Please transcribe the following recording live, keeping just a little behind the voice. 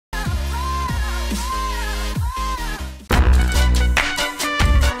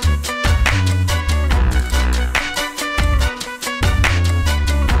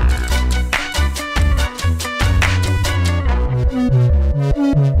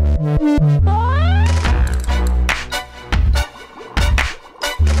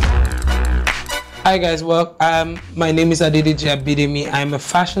Hi guys, well, my name is Nigezie. I'm a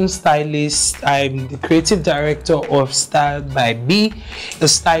fashion stylist. I'm the creative director of Style by B, a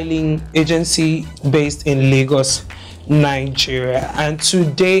styling agency based in Lagos, Nigeria. And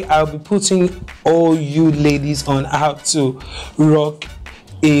today I'll be putting all you ladies on how to rock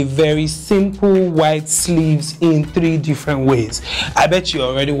a very simple white sleeves in 3 different ways. I bet you're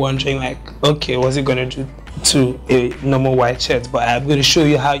already wondering, like, okay, what's it gonna do to a normal white shirt? But I'm going to show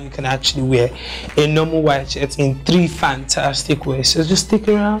you how you can actually wear a normal white shirt in 3 fantastic ways. So just stick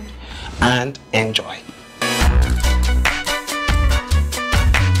around and enjoy.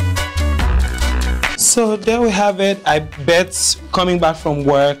 So there we have it. I bet coming back from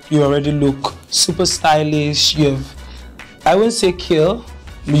work you already look super stylish. I wouldn't say kill,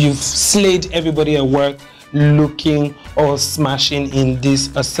 you've slayed everybody at work looking all smashing in this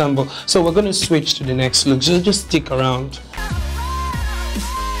assemble. So we're going to switch to the next look, so just stick around.